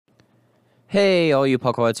Hey, all you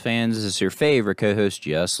Puckleheads fans, this is your favorite co-host,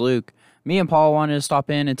 Just Luke. Me and Paul wanted to stop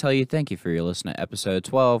in and tell you thank you for your listen to episode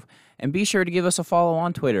 12, and be sure to give us a follow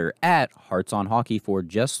on Twitter at Hearts on Hockey for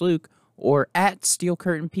Just Luke or at Steel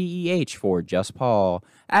Curtain PEH for Just Paul.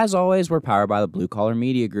 As always, we're powered by the Blue Collar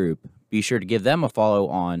Media Group. Be sure to give them a follow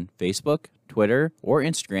on Facebook, Twitter, or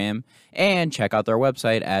Instagram, and check out their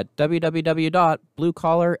website at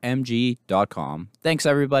www.bluecollarmg.com. Thanks,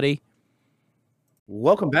 everybody.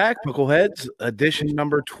 Welcome back, Puckleheads, edition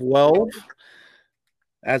number 12.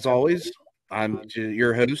 As always, I'm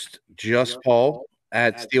your host, Just Paul,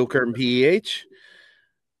 at Steel Curtain PEH.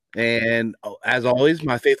 And as always,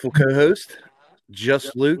 my faithful co-host,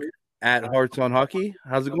 Just Luke, at Hearts on Hockey.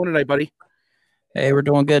 How's it going tonight, buddy? Hey, we're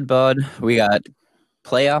doing good, bud. We got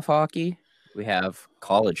playoff hockey. We have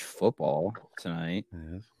college football tonight.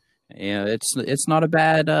 Yes. Yeah, it's not a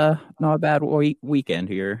bad weekend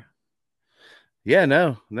here. Yeah,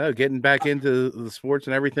 no, getting back into the sports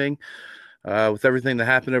and everything. With everything that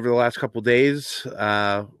happened over the last couple of days,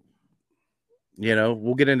 we'll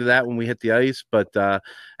get into that when we hit the ice. But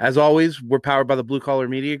as always, we're powered by the Blue Collar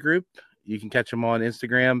Media Group. You can catch them on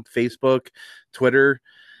Instagram, Facebook, Twitter,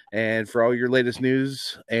 and for all your latest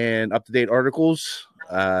news and up-to-date articles,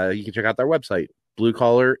 you can check out their website,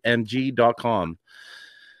 bluecollarmg.com.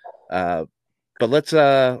 But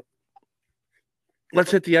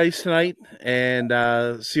let's hit the ice tonight and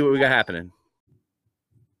see what we got happening.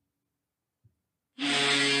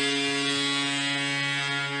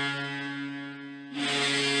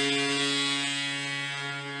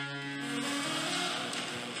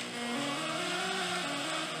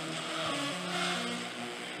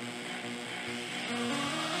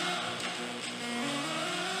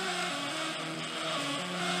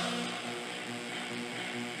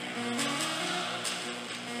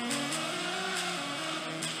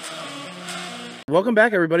 Welcome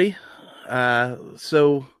back, everybody.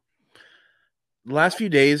 So the last few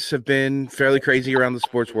days have been fairly crazy around the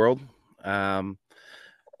sports world. Me and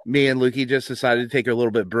Lukey just decided to take a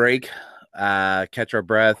little bit break, catch our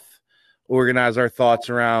breath, organize our thoughts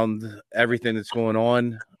around everything that's going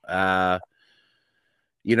on. A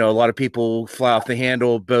lot of people fly off the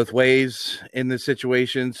handle both ways in this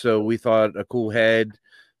situation. So we thought a cool head,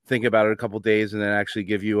 think about it a couple days, and then actually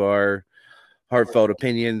give you our heartfelt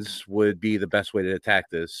opinions would be the best way to attack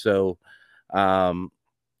this. So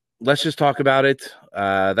let's just talk about it.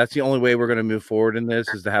 That's the only way we're going to move forward in this,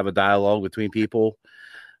 is to have a dialogue between people.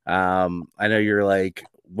 I know you're like,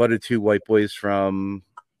 what do two white boys from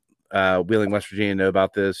Wheeling, West Virginia know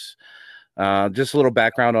about this? Just a little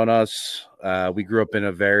background on us. We grew up in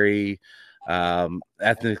a very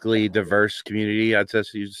ethnically diverse community, I'd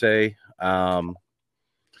say.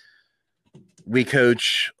 We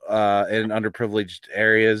coach in underprivileged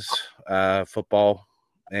areas, football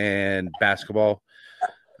and basketball.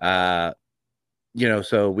 So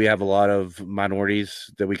we have a lot of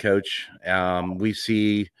minorities that we coach. We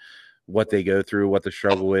see what they go through, what the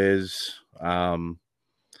struggle is. And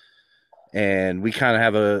we kind of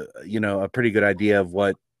have a pretty good idea of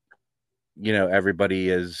what, everybody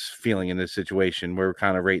is feeling in this situation. We're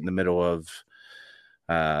kind of right in the middle of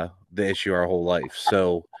the issue our whole life.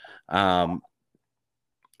 So,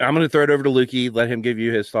 I'm going to throw it over to Lukey, let him give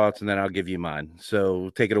you his thoughts, and then I'll give you mine. So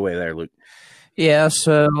take it away there, Luke. Yeah,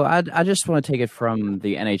 so I just want to take it from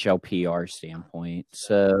the NHL PR standpoint.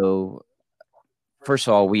 So, first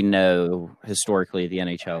of all, we know historically the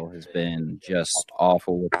NHL has been just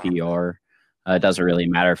awful with PR. It doesn't really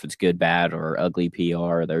matter if it's good, bad, or ugly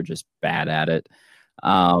PR. They're just bad at it.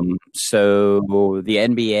 So the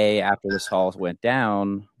NBA, after this all went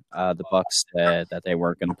down, the Bucks said that they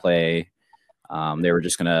weren't going to play. They were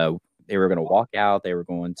going to walk out. They were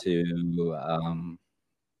going to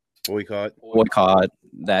boycott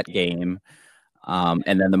that game. And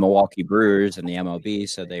then the Milwaukee Brewers and the MLB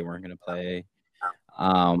said they weren't going to play.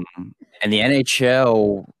 And the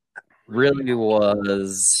NHL really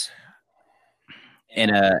was in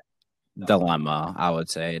a dilemma, I would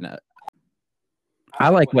say. And I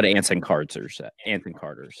like what Anson Carter said. The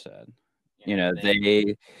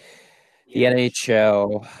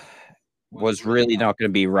NHL was really not going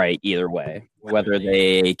to be right either way, whether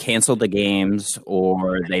they canceled the games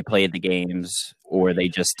or they played the games or they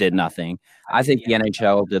just did nothing. I think the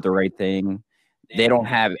NHL did the right thing. They don't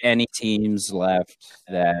have any teams left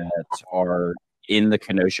that are in the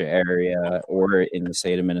Kenosha area or in the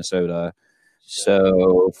state of Minnesota.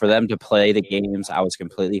 So for them to play the games, I was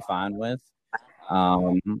completely fine with.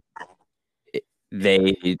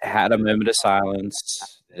 They had a moment of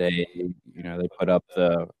silence. They put up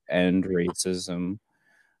the end racism.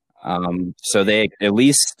 So they at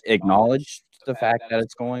least acknowledged the fact that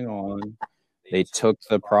it's going on. They took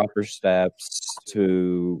the proper steps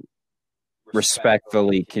to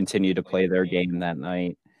respectfully continue to play their game that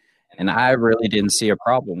night. And I really didn't see a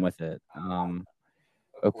problem with it.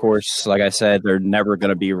 Of course, like I said, they're never going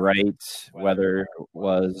to be right, whether it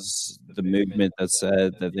was the movement that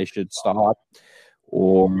said that they should stop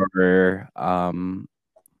or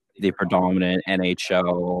the predominant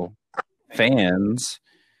NHL fans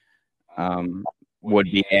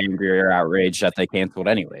would be angry or outraged that they canceled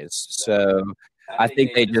anyways. So I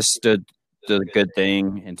think they just did the good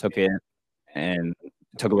thing and took it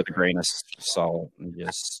with a grain of salt and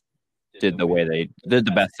just did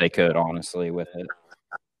the best they could, honestly, with it.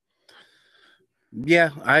 Yeah,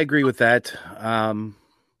 I agree with that.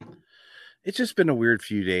 It's just been a weird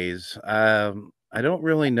few days. I don't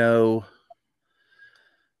really know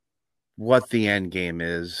what the end game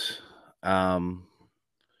is.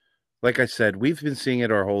 Like I said, we've been seeing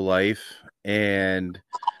it our whole life, and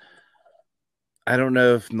I don't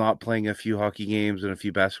know if not playing a few hockey games and a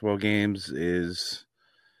few basketball games is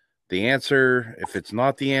the answer. If it's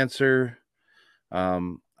not the answer,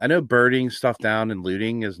 I know burning stuff down and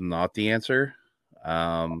looting is not the answer.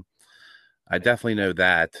 I definitely know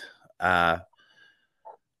that.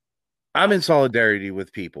 I'm in solidarity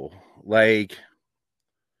with people. Like,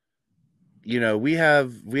 you know, we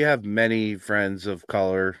have many friends of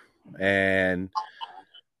color, and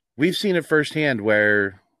we've seen it firsthand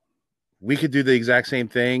where we could do the exact same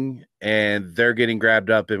thing and they're getting grabbed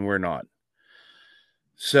up and we're not.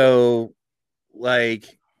 So,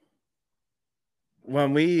 like,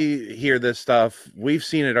 when we hear this stuff, we've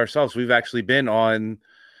seen it ourselves. We've actually been on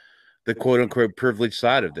the quote unquote privileged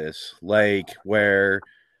side of this, like where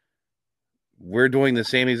we're doing the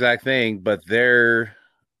same exact thing, but they're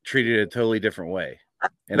treated a totally different way.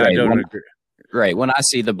 And right. I don't agree. Right. When I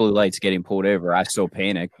see the blue lights getting pulled over, I still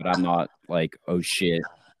panic, but I'm not like, oh shit,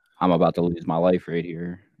 I'm about to lose my life right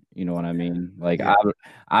here. You know what I mean? Like, yeah.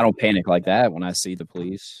 I don't panic like that when I see the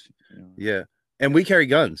police. You know? Yeah. And we carry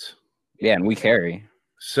guns. Yeah, and we carry.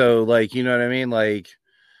 So, like, you know what I mean? Like,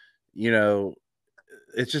 you know,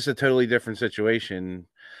 it's just a totally different situation.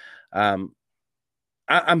 I'm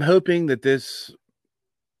hoping that this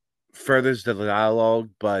furthers the dialogue,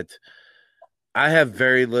 but I have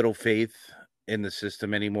very little faith in the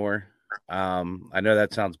system anymore. I know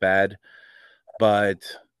that sounds bad, but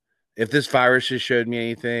if this virus has showed me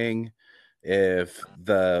anything, if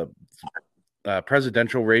the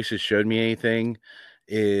presidential race has showed me anything,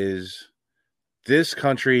 is this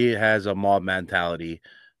country has a mob mentality.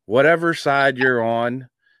 Whatever side you're on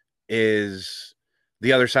is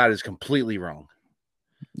the other side is completely wrong.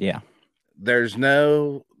 Yeah. There's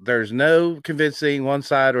no convincing one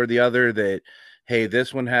side or the other that, hey,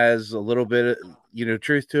 this one has a little bit of, you know,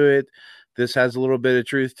 truth to it. This has a little bit of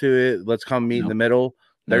truth to it. Let's come meet in the middle.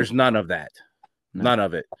 There's none of that. None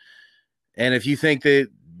of it. And if you think that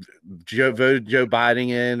voted Joe Biden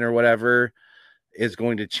in or whatever is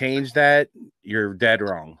going to change that, you're dead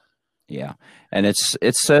wrong. Yeah. And it's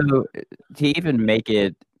so, to even make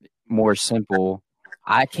it more simple,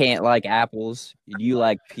 I can't like apples. You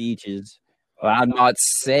like peaches. But I'm not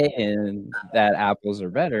saying that apples are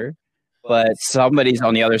better. But somebody's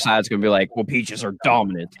on the other side is going to be like, well, peaches are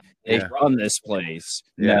dominant. They run this place.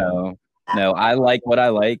 Yeah. No, I like what I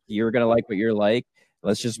like. You're going to like what you're like.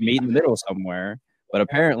 Let's just meet in the middle somewhere. But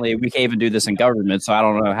apparently we can't even do this in government. So I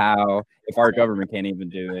don't know how, if our government can't even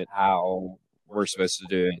do it, how we're supposed to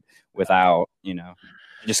do it without, you know,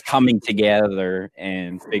 just coming together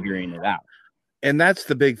and figuring it out. And that's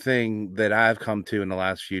the big thing that I've come to in the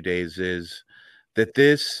last few days is that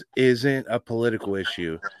this isn't a political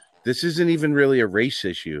issue. This isn't even really a race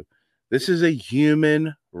issue. This is a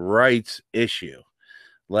human rights issue.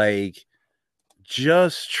 Like,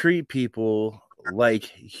 just treat people like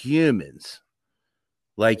humans.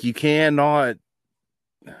 Like, you cannot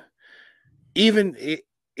even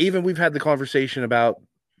we've had the conversation about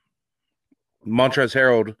Montrezl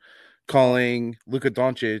Harrell calling Luka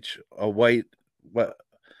Doncic a white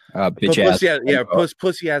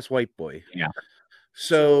pussy ass white boy. Yeah.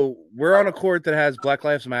 So we're on a court that has Black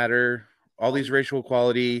Lives Matter, all these racial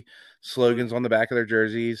equality slogans on the back of their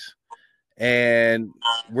jerseys, and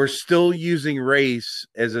we're still using race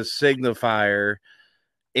as a signifier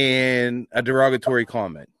in a derogatory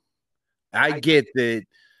comment. I get that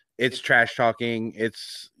it's trash talking,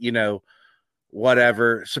 it's, you know,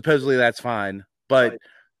 whatever. Supposedly that's fine, but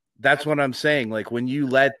that's what I'm saying. Like, when you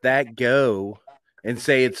let that go and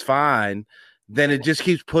say it's fine, then it just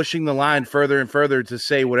keeps pushing the line further and further to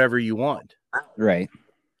say whatever you want. Right.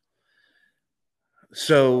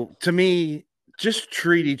 So to me, just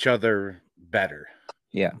treat each other better.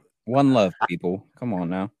 Yeah. One love, people. Come on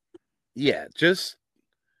now. Yeah, just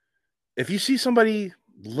if you see somebody,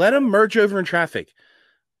 let them merge over in traffic.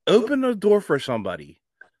 Open the door for somebody.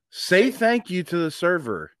 Say thank you to the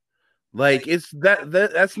server. Like it's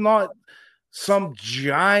that's not some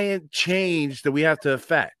giant change that we have to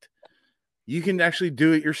affect. You can actually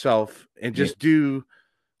do it yourself and just do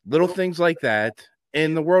little things like that,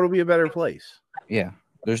 and the world will be a better place. Yeah.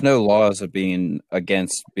 There's no laws of being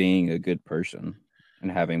against being a good person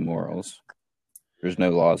and having morals. There's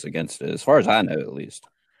no laws against it, as far as I know, at least.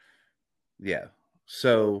 Yeah.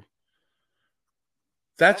 So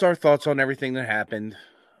that's our thoughts on everything that happened.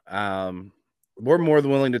 We're more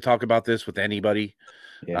than willing to talk about this with anybody.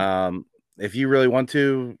 Yeah. If you really want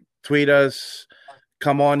to, tweet us,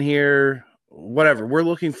 come on here, whatever. We're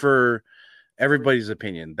looking for everybody's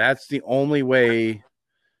opinion. That's the only way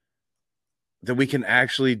that we can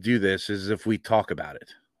actually do this is if we talk about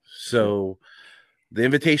it. So the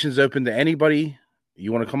invitation is open to anybody.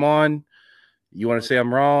 You want to come on? You want to say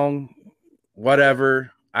I'm wrong?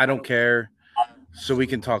 Whatever. I don't care. So we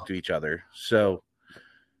can talk to each other. So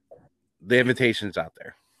the invitation's out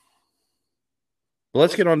there. But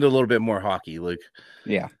let's get on to a little bit more hockey, Luke.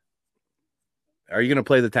 Yeah. Are you going to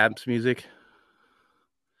play the Taps music?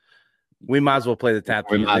 We might as well play the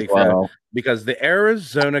Taps music because the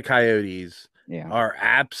Arizona Coyotes are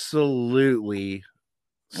absolutely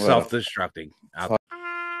self-destructing.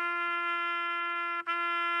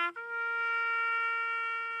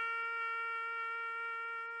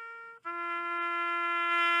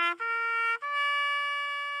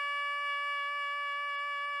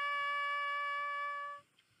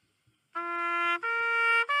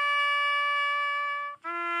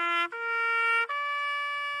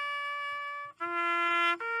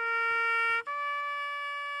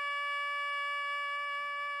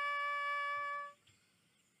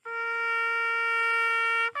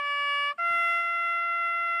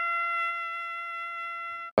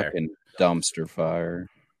 Fucking dumpster fire.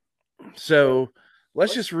 So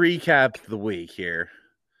let's just recap the week here.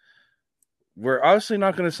 We're obviously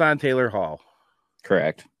not going to sign Taylor Hall.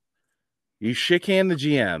 Correct. You shit-can the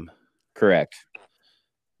GM. Correct.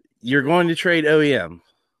 You're going to trade OEM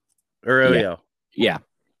or OEL. Yeah.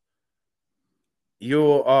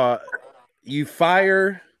 You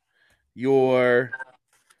fire your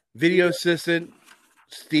video assistant,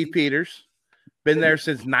 Steve Peters. Been there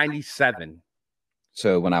since 97.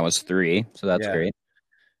 So when I was 3, so that's great.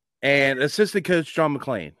 And assistant coach John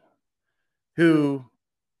McClain, who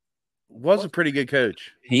was a pretty good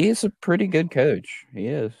coach. He is a pretty good coach. He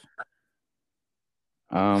is.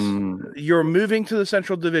 You're moving to the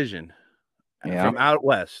Central Division from out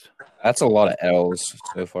west. That's a lot of L's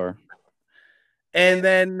so far. And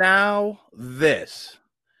then now this.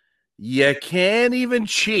 You can't even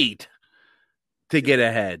cheat to get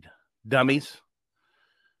ahead, dummies.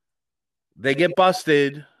 They get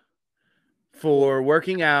busted for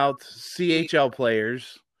working out CHL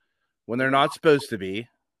players when they're not supposed to be.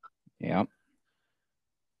 Yeah.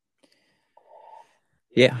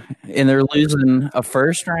 Yeah. And they're losing a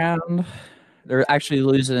first round. They're actually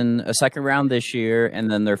losing a second round this year and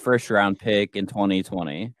then their first round pick in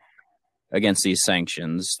 2020 against these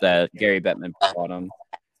sanctions that Gary Bettman put on them.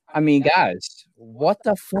 I mean, guys, what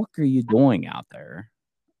the fuck are you doing out there?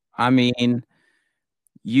 I mean,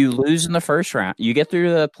 you lose in the first round. You get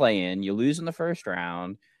through the play-in. You lose in the first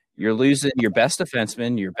round. You're losing your best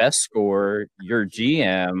defenseman, your best scorer, your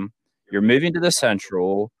GM. You're moving to the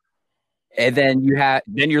Central, and then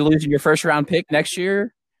you're losing your first round pick next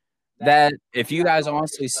year. That if you guys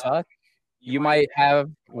honestly suck, you might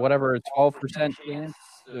have whatever 12% chance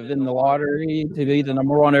of in the lottery to be the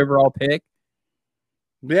number 1 overall pick.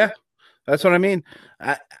 Yeah, that's what I mean.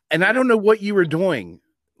 And I don't know what you were doing.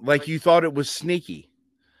 Like you thought it was sneaky.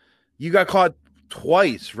 You got caught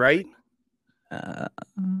twice, right?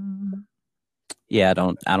 Yeah, I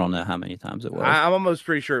don't know how many times it was. I'm almost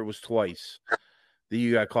pretty sure it was twice that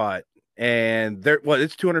you got caught. And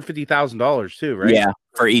it's $250,000 too, right? Yeah,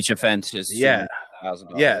 for each offense is $250,000.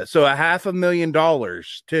 Yeah, so $500,000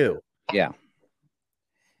 too. Yeah.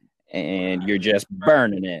 And you're just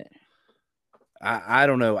burning it. I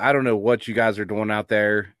don't know. I don't know what you guys are doing out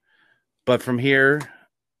there. But from here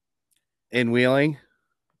in Wheeling,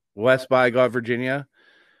 West Bygod, Virginia,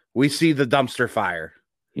 we see the dumpster fire.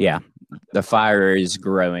 Yeah, the fire is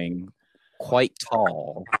growing quite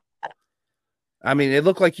tall. I mean, it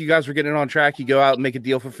looked like you guys were getting on track. You go out and make a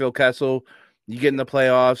deal for Phil Kessel. You get in the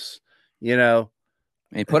playoffs, And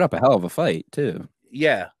he put up a hell of a fight, too.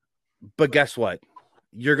 Yeah, but guess what?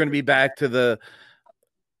 You're going to be back to the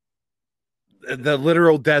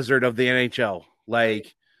literal desert of the NHL.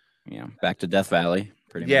 Back to Death Valley,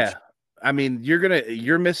 pretty much. I mean,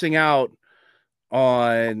 you're missing out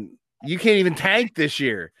on. You can't even tank this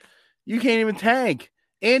year. You can't even tank,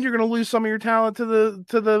 and you're gonna lose some of your talent to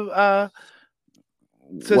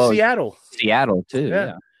Seattle. Seattle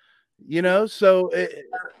too. Yeah. So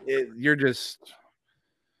you're just.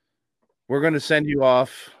 We're gonna send you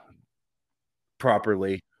off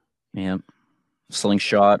properly. Yeah.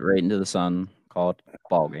 Slingshot right into the sun. Call it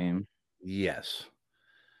ball game. Yes.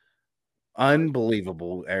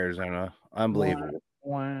 Unbelievable, Arizona. Unbelievable.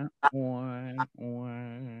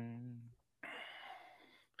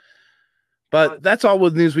 But that's all the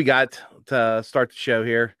news we got to start the show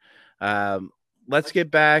here. Let's get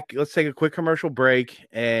back. Let's take a quick commercial break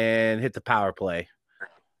and hit the power play.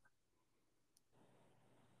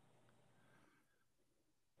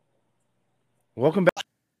 Welcome back.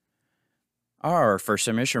 Our first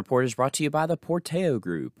submission report is brought to you by the Porteo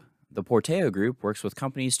Group. The Porteo Group works with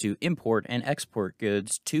companies to import and export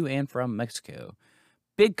goods to and from Mexico.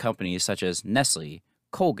 Big companies such as Nestle,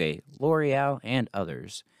 Colgate, L'Oreal, and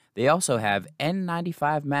others. They also have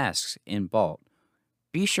N95 masks in bulk.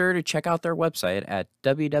 Be sure to check out their website at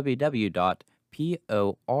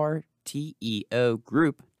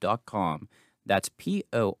www.porteogroup.com. That's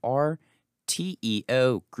porteogroup.com.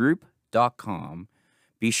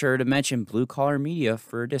 Be sure to mention Blue Collar Media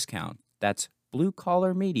for a discount. That's Blue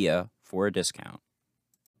Collar Media for a discount.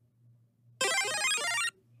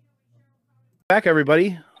 Back,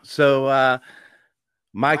 everybody. So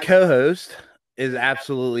my co-host is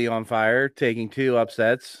absolutely on fire, taking 2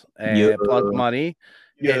 upsets and plus money,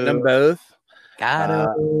 getting them both. Got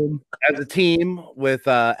him. As a team with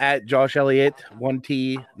at Josh Elliott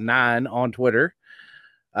 1T9 on Twitter.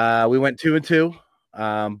 We went 2-2.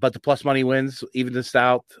 But the plus money wins, even this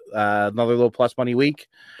out. Another little plus money week.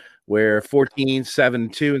 We're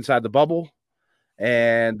 14-7-2 inside the bubble.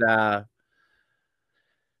 And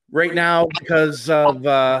right now, because of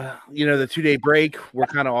the 2-day break, we're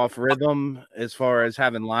kind of off rhythm as far as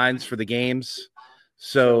having lines for the games.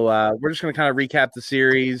 So we're just going to kind of recap the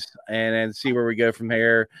series and see where we go from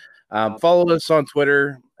here. Follow us on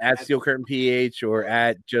Twitter at Steel Curtain PH or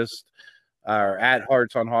at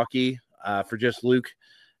Hearts on Hockey for just Luke.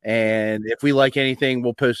 And if we like anything,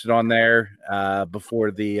 we'll post it on there before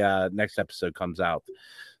the next episode comes out.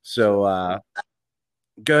 So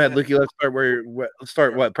go ahead, Lukey. Let's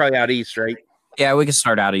start. Probably out east, right? Yeah, we can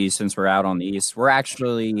start out east since we're out on the east. We're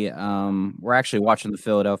actually watching the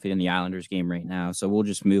Philadelphia and the Islanders game right now, so we'll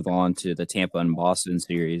just move on to the Tampa and Boston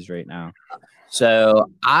series right now. So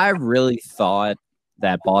I really thought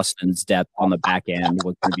that Boston's depth on the back end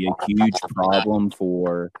was going to be a huge problem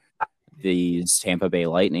for these Tampa Bay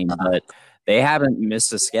Lightning, but they haven't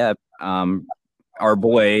missed a step. Our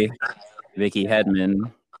boy Vicky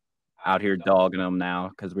Hedman out here dogging them now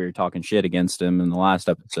because we were talking shit against him in the last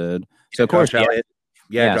episode. So of course, Josh Elliott.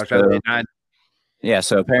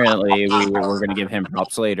 So apparently we're going to give him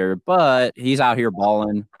props later, but he's out here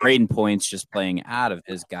balling. Braden Point's just playing out of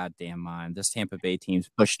his goddamn mind. This Tampa Bay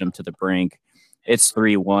team's pushing him to the brink. It's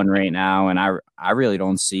 3-1 right now, and I really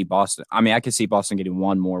don't see Boston. I mean, I could see Boston getting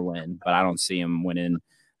one more win, but I don't see him winning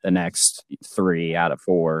the next 3 out of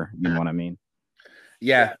 4. You know what I mean?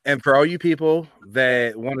 Yeah, and for all you people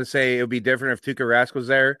that want to say it would be different if Tuukka Rask was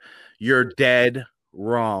there, you're dead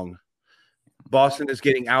wrong. Boston is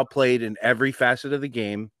getting outplayed in every facet of the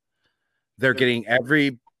game. They're getting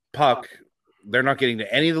every puck. They're not getting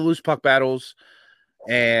to any of the loose puck battles,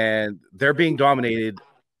 and they're being dominated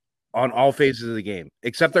on all phases of the game,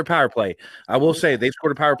 except their power play. I will say they've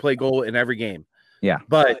scored a power play goal in every game. Yeah.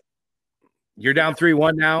 But you're down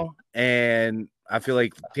 3-1 now, and I feel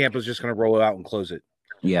like Tampa's just going to roll it out and close it.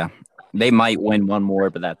 Yeah. They might win one more,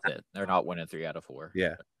 but that's it. They're not winning 3 out of 4.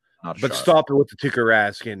 Yeah. But stop it with the Tuukka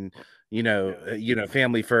Rask and,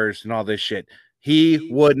 family first and all this shit. He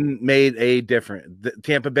wouldn't made a difference.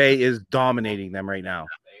 Tampa Bay is dominating them right now.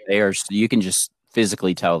 They are. You can just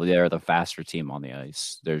physically tell they're the faster team on the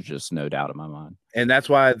ice. There's just no doubt in my mind. And that's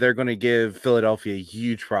why they're going to give Philadelphia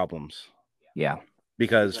huge problems. Yeah.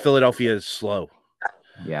 Because Philadelphia is slow.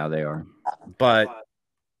 Yeah, they are. But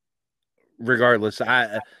regardless,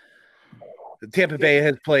 Tampa Bay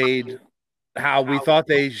has played how we thought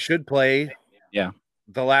they should play. Yeah.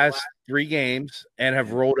 The last 3 games and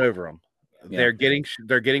have rolled over them. Yeah.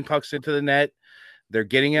 They're getting pucks into the net. They're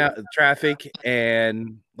getting out of traffic,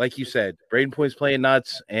 and like you said, Braden Point's playing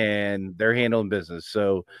nuts, and they're handling business.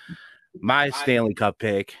 So my Stanley Cup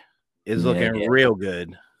pick is looking real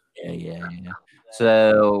good. Yeah.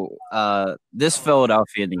 So this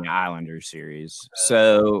Philadelphia and the Islanders series.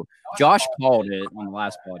 So Josh called it on the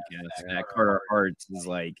last podcast that Carter Hart is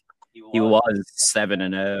like He was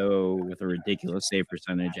 7-0 with a ridiculous save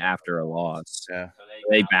percentage after a loss. Yeah.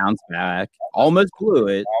 They bounced back, almost blew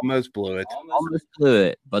it,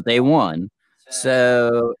 but they won.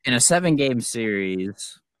 So in a 7-game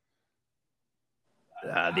series,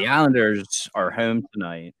 the Islanders are home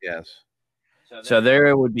tonight. Yes. So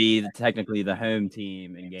there would be technically the home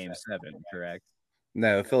team in Game 7, correct?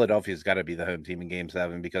 No, Philadelphia's got to be the home team in Game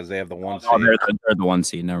 7 because they have the 1 seed. Oh, they're the 1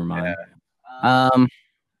 seed. Never mind. Yeah.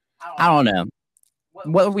 I don't know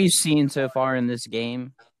what we've seen so far in this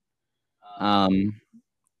game. The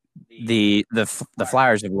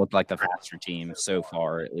Flyers have looked like the faster team so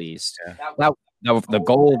far, at least. Yeah. The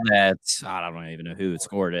goal that I don't even know who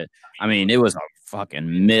scored it. I mean, it was a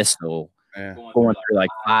fucking missile going through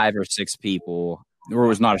like 5 or 6 people. There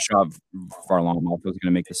was not a shot far long enough. Was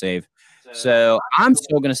going to make the save. So I'm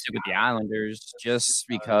still going to stick with the Islanders just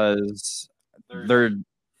because the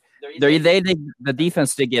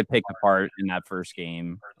defense did get picked apart in that first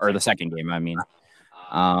game or the second game. I mean,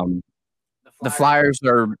 the Flyers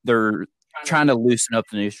they're trying to loosen up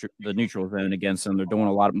the neutral zone against them. They're doing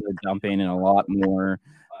a lot more dumping and a lot more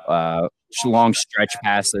long stretch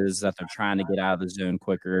passes that they're trying to get out of the zone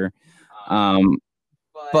quicker.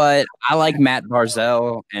 But I like Matt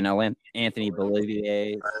Barzal and Anthony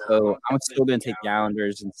Beauvillier, so I'm still going to take the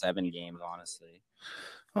Islanders in 7 games, honestly.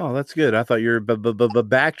 Oh, that's good. I thought you were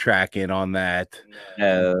backtracking on that.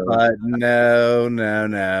 No. But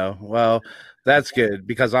no. Well, that's good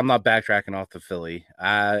because I'm not backtracking off the Philly.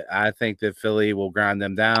 I think that Philly will grind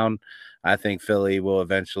them down. I think Philly will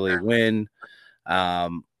eventually win.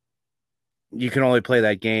 You can only play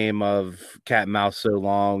that game of cat and mouse so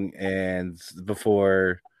long, and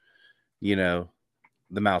before the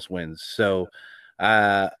mouse wins. So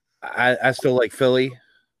I still like Philly,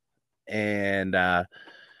 and but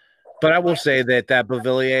I will say that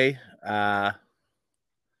Beauvillier,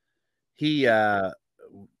 he has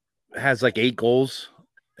like 8 goals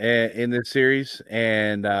in this series,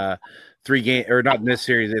 and 3 game or not in this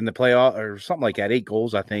series in the playoff or something like that. 8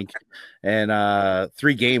 goals, I think, and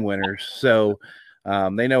 3 game winners. So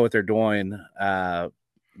they know what they're doing.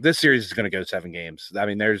 This series is going to go 7 games. I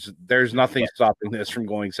mean, there's nothing stopping this from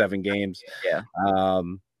going 7 games. Yeah.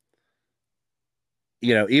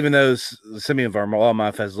 Even though Semyon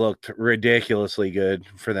Varlamov has looked ridiculously good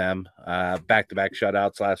for them, back-to-back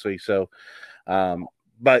shutouts last week. So,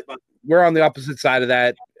 but we're on the opposite side of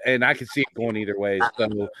that, and I can see it going either way.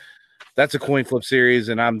 So that's a coin flip series,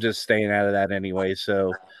 and I'm just staying out of that anyway.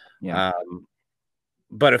 So, yeah.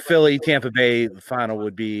 But a Philly Tampa Bay final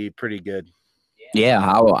would be pretty good. Yeah,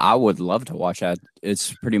 I would love to watch that.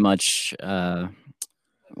 It's pretty much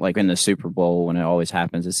like in the Super Bowl when it always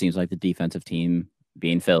happens. It seems like the defensive team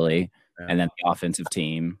being Philly, and then the offensive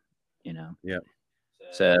team, Yeah.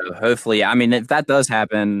 So hopefully, I mean, if that does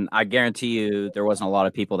happen, I guarantee you there wasn't a lot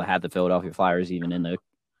of people that had the Philadelphia Flyers even in the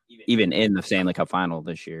Stanley Cup final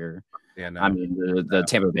this year. Yeah, no. I mean, the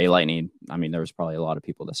Tampa Bay Lightning. I mean, there was probably a lot of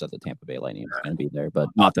people that said the Tampa Bay Lightning was going to be there, but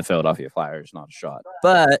not the Philadelphia Flyers. Not a shot.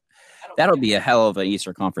 But that'll be a hell of an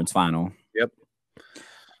Eastern Conference final. Yep.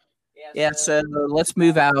 Yeah, so let's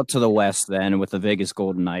move out to the West then with the Vegas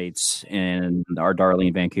Golden Knights and our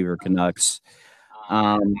darling Vancouver Canucks.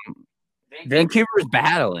 Vancouver's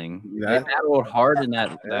battling. They battled hard in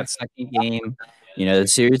that second game. The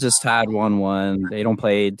series is tied 1-1. They don't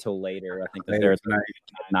play until later. I think that they're at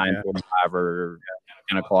 9:45 or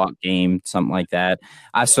 10 o'clock game, something like that.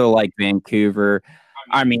 I still like Vancouver.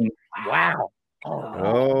 I mean, wow.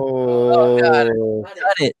 Oh God.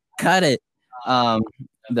 Cut it.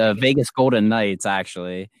 The Vegas Golden Knights,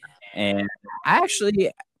 actually. And I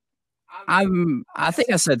think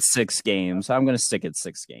I said 6 games. So I'm going to stick at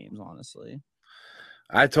 6 games, honestly.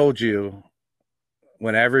 I told you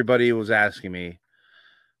when everybody was asking me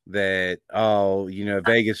that,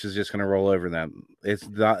 Vegas is just going to roll over them. It's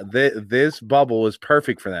not, this bubble is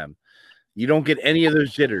perfect for them. You don't get any of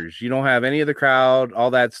those jitters. You don't have any of the crowd,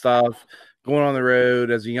 all that stuff going on the road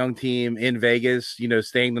as a young team in Vegas,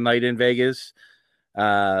 staying the night in Vegas.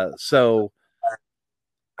 So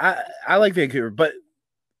I like Vancouver, but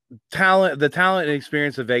the talent and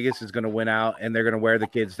experience of Vegas is going to win out, and they're going to wear the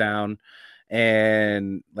kids down.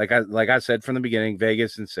 And like I said from the beginning,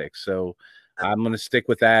 Vegas in 6. So I'm going to stick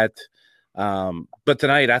with that. But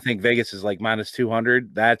tonight I think Vegas is like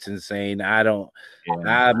 -200. That's insane. I'm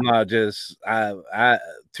not just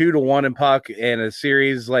 2-1 in puck in a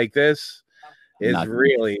series like this is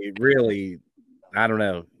really, really, I don't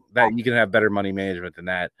know, that you can have better money management than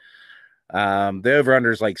that. The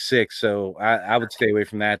over-under is like 6, so I would stay away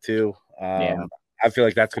from that too. I feel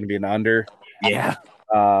like that's going to be an under. Yeah.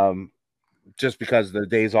 just because of the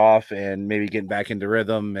days off and maybe getting back into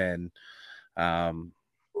rhythm. And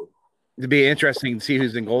it'd be interesting to see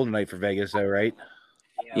who's in goal tonight for Vegas, though, right?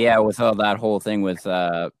 Yeah, with all that whole thing with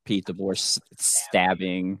Pete DeBoer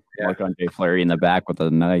stabbing Marc-Andre Fleury in the back with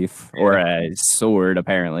a knife or a sword,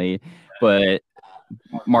 apparently. But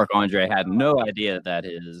Marc-Andre had no idea that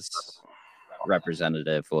his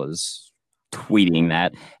representative was tweeting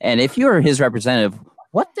that. And if you're his representative,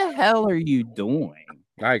 what the hell are you doing?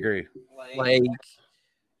 I agree. Like,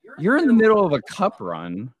 you're in the middle of a cup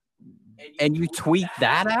run and you tweet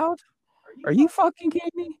that out? Are you fucking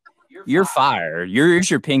kidding me? You're fired. Here's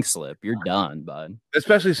your pink slip. You're done, bud.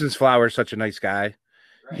 Especially since Flower's such a nice guy.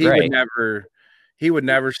 He would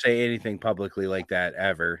never say anything publicly like that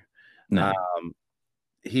ever. No.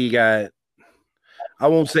 He got, I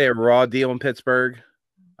won't say a raw deal in Pittsburgh,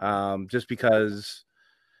 just because,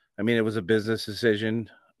 I mean, it was a business decision.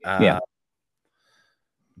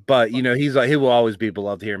 But you know, he will always be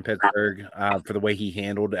beloved here in Pittsburgh for the way he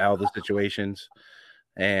handled all the situations.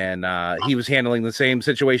 And he was handling the same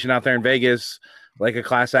situation out there in Vegas like a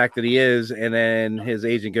class act that he is, and then his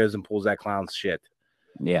agent goes and pulls that clown's shit.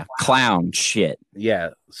 Yeah, clown shit. Yeah,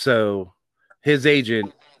 so his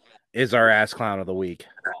agent is our ass clown of the week.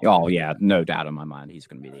 Oh yeah, no doubt in my mind, he's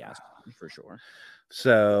going to be the ass clown for sure.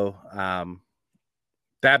 So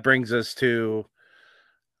that brings us to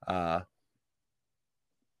our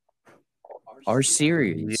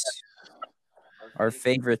series. Our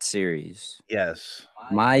favorite series. Yes.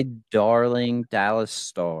 My darling Dallas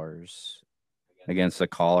Stars against the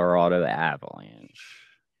Colorado Avalanche.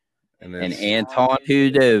 And Anton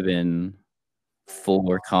Khudobin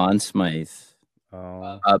for Conn Smythe.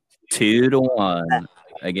 Up 2-1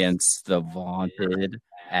 against the vaunted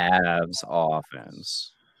Avs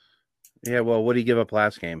offense. Yeah, well, what did he give up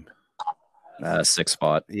last game? 6th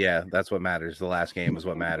spot. Yeah, that's what matters. The last game is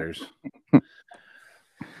what matters.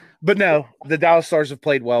 But no, the Dallas Stars have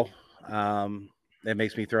played well. It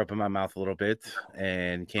makes me throw up in my mouth a little bit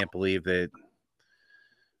and can't believe that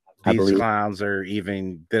these clowns are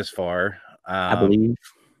even this far. I believe.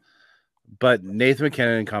 But Nathan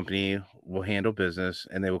McKinnon and company will handle business,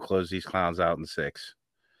 and they will close these clowns out in 6.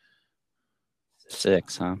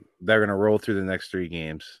 6, huh? They're going to roll through the next 3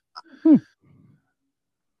 games.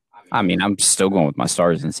 I mean, I'm still going with my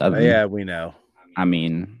Stars in 7. Yeah, we know. I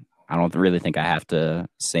mean, I don't really think I have to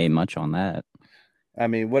say much on that. I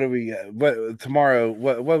mean, what do we got? What tomorrow?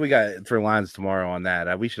 What we got for lines tomorrow on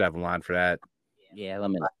that? We should have a line for that. Yeah,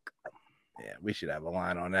 let me look. Yeah, we should have a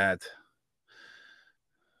line on that.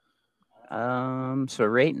 So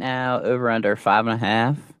right now, over under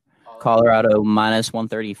 5.5. Colorado minus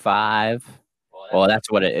 135. Well, that's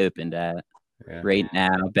what it opened at. Yeah. Right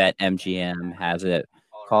now, BetMGM has it.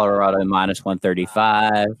 Colorado minus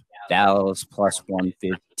 135. Dallas plus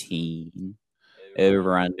 115.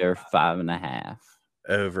 Over under 5.5.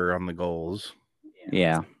 Over on the goals.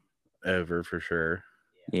 Yeah. Over for sure.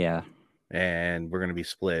 Yeah. And we're gonna be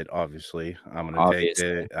split, obviously. I'm gonna take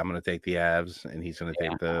the Avs, and he's gonna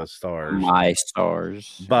take the Stars. My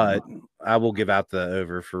Stars. But I will give out the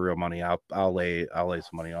over for real money. I'll lay some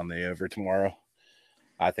money on the over tomorrow.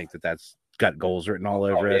 I think that's got goals written all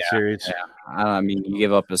over that series. Yeah. I mean, you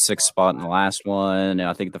give up a 6th spot in the last one.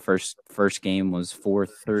 I think the first game was 4-3.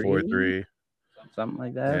 4-3. Something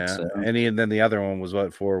like that. Yeah. So. And then the other one was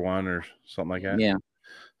what, 4-1 or something like that. Yeah.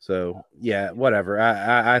 So yeah, whatever.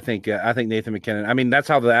 I think Nathan McKinnon. I mean, that's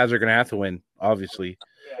how the Avs are going to have to win. Obviously.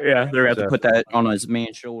 Yeah, they're going to have to put that on his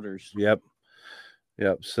man's shoulders. Yep.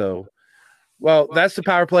 So, well, that's the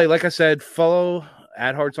power play. Like I said, follow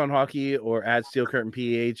at Hearts on Hockey or at Steel Curtain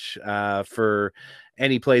PH for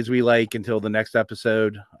any plays we like until the next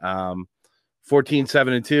episode.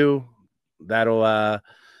 14-7-2. That'll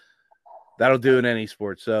do in any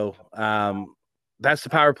sport. So that's the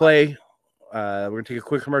power play. We're gonna take a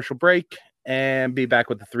quick commercial break and be back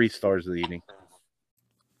with the 3 stars of the evening.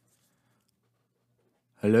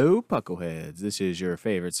 Hello, Puckleheads. This is your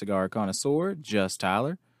favorite cigar connoisseur, Just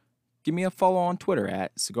Tyler. Give me a follow on Twitter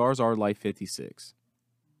at CigarsAreLife56.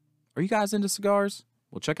 Are you guys into cigars?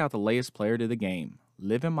 Well, check out the latest player to the game,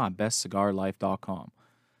 LivingMyBestCigarLife.com.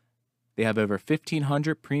 They have over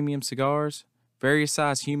 1,500 premium cigars, various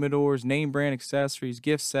size humidors, name brand accessories,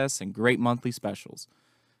 gift sets, and great monthly specials.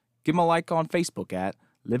 Give them a like on Facebook at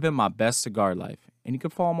Living My Best Cigar Life, and you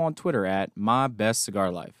can follow them on Twitter at My Best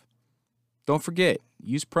Cigar Life. Don't forget,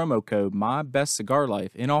 use promo code My Best Cigar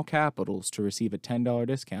Life in all capitals to receive a $10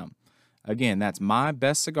 discount. Again, that's My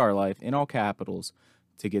Best Cigar Life in all capitals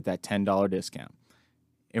to get that $10 discount.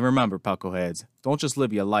 And remember, Puckleheads, don't just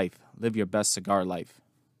live your life, live your best cigar life.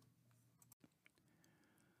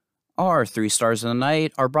 Our 3 stars of the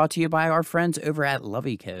night are brought to you by our friends over at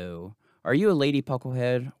Loveyco. Are you a lady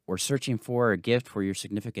pucklehead or searching for a gift for your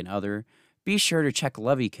significant other? Be sure to check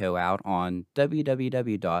Loveyco out on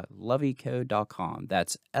www.loveyco.com.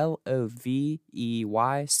 That's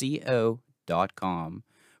LOVEYCO.com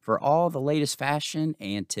for all the latest fashion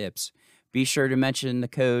and tips. Be sure to mention the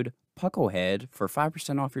code Pucklehead for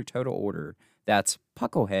 5% off your total order. That's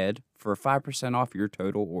Pucklehead for 5% off your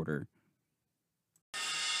total order.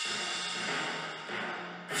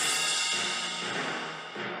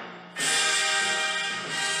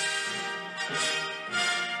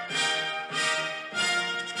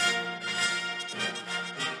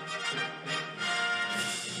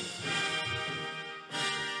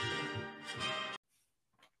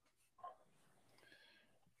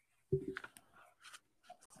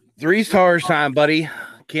 Three stars time, buddy.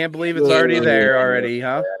 Can't believe it's already there already,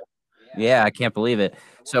 huh? Yeah, I can't believe it.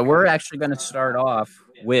 So we're actually going to start off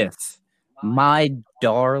with my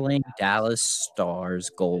darling Dallas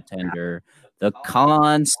Stars goaltender, the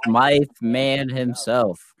Conn Smythe man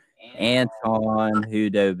himself, Anton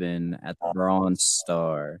Hudobin at the Bronze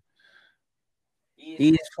Star.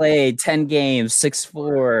 He's played 10 games,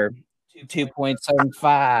 6-4,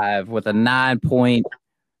 2.75 with a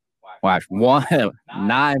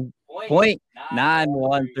 9.913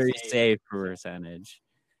 save percentage.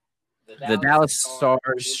 The Dallas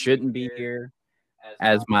Stars shouldn't be here,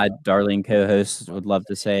 as my darling co-host would love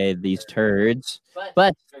to say, these turds.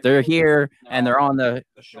 But they're here, and they're on the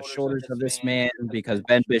shoulders of this man because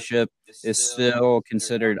Ben Bishop is still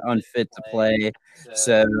considered unfit to play.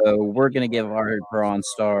 So we're going to give our Bronze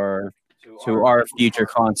Star to our future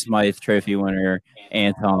Conn Smythe Trophy winner,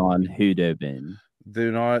 Anton Hudobin.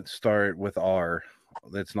 Do not start with R.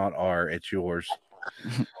 That's not R. It's yours.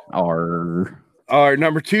 R. Our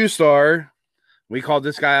number 2 star, we called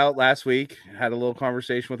this guy out last week, had a little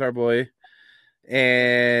conversation with our boy,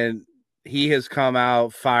 and he has come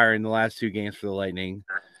out firing the last 2 games for the Lightning.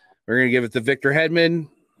 We're going to give it to Victor Hedman.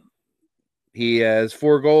 He has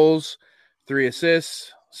 4 goals, 3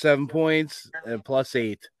 assists, 7 points, and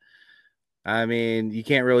 +8. I mean, you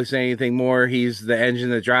can't really say anything more. He's the engine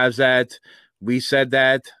that drives that. We said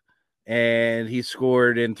that, and he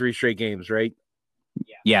scored in 3 straight games, right?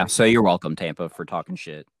 Yeah, so you're welcome, Tampa, for talking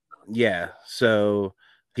shit. Yeah, so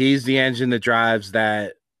he's the engine that drives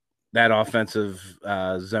that offensive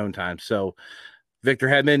zone time. So Victor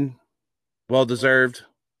Hedman, well-deserved,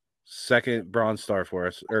 2nd Bronze Star for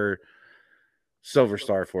us, or Silver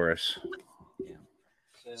Star for us.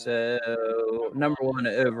 So, number 1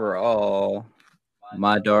 overall,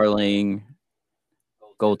 my darling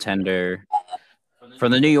goaltender for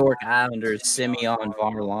the New York Islanders, Semyon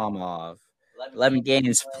Varlamov. 11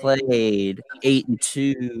 games played,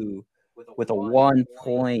 8-2, with a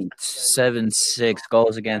 1.76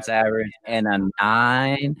 goals against average and a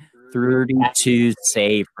 932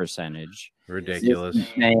 save percentage. Ridiculous.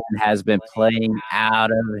 This man has been playing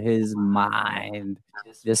out of his mind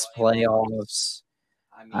this playoffs.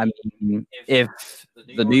 I mean, if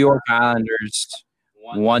the New York Islanders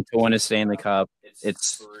want to win a Stanley Cup,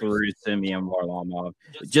 it's through Semyon Varlamov.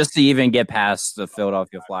 Just to even get past the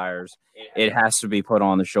Philadelphia Flyers, it has to be put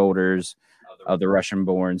on the shoulders of the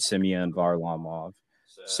Russian-born Semyon Varlamov.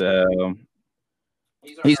 So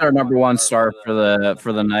he's our number 1 star for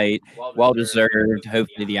the night. Well deserved.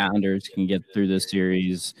 Hopefully the Islanders can get through this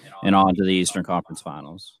series and on to the Eastern Conference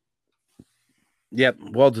Finals. Yep,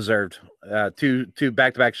 well deserved. 2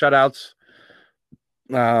 back-to-back shutouts.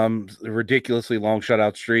 Ridiculously long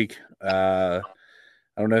shutout streak.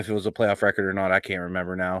 I don't know if it was a playoff record or not. I can't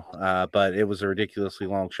remember now. But it was a ridiculously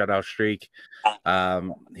long shutout streak.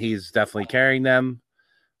 He's definitely carrying them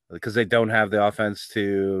because they don't have the offense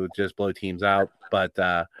to just blow teams out. But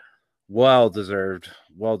well deserved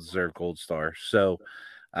gold star. So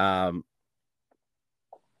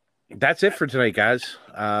that's it for tonight, guys.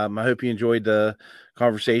 I hope you enjoyed the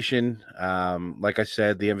conversation. Like I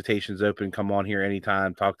said, the invitation's open. Come on here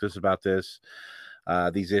anytime. Talk to us about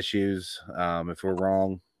these issues. If we're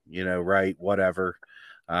wrong, right, whatever.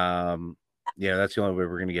 That's the only way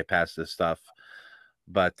we're going to get past this stuff.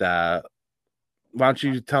 But why don't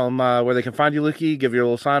you tell them where they can find you, Lukey? Give your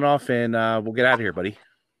little sign off, and we'll get out of here, buddy.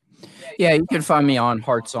 Yeah, you can find me on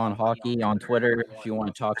Hearts on Hockey on Twitter if you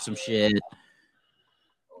want to talk some shit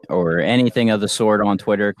or anything of the sort on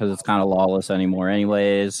Twitter, because it's kind of lawless anymore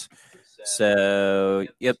anyways. So,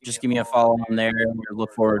 yep, just give me a follow on there.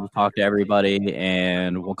 Look forward to talk to everybody,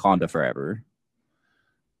 and Wakanda forever.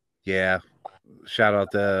 Yeah. Shout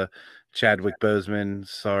out to Chadwick Boseman.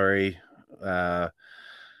 Sorry.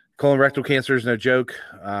 Colon rectal cancer is no joke.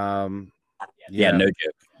 Yeah, no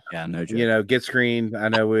joke. Yeah, no joke. You know, Get Screened. I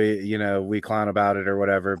know we clown about it or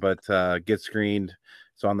whatever, but Get Screened.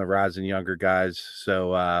 It's on the rise in younger guys.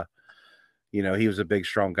 So, he was a big,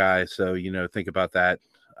 strong guy. So, think about that.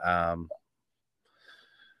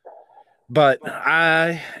 But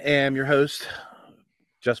I am your host,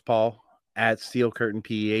 Just Paul, at Steel Curtain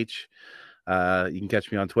PEH. You can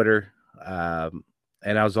catch me on Twitter. And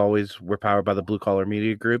as always, we're powered by the Blue Collar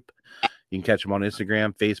Media Group. You can catch them on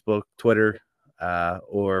Instagram, Facebook, Twitter,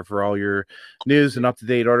 or for all your news and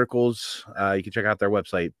up-to-date articles, you can check out their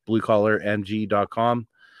website, bluecollarmg.com.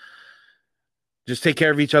 Just take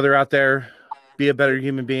care of each other out there. Be a better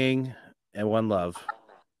human being, and one love.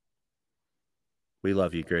 We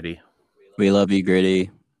love you, Gritty. We love you, Gritty.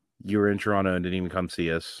 You were in Toronto and didn't even come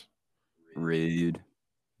see us. Rude.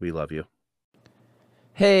 We love you.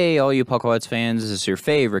 Hey, all you Puckleheads fans, this is your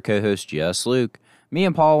favorite co-host, Just Luke. Me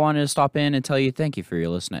and Paul wanted to stop in and tell you thank you for your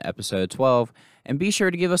listening to episode 12, and be sure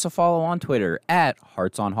to give us a follow on Twitter at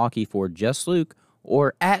Hearts on Hockey for Just Luke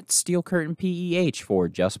or at Steel Curtain PEH for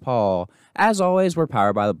Just Paul. As always, we're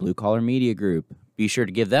powered by the Blue Collar Media Group. Be sure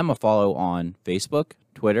to give them a follow on Facebook,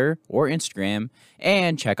 Twitter, or Instagram,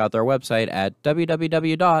 and check out their website at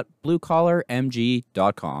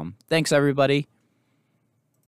www.bluecollarmg.com. Thanks, everybody.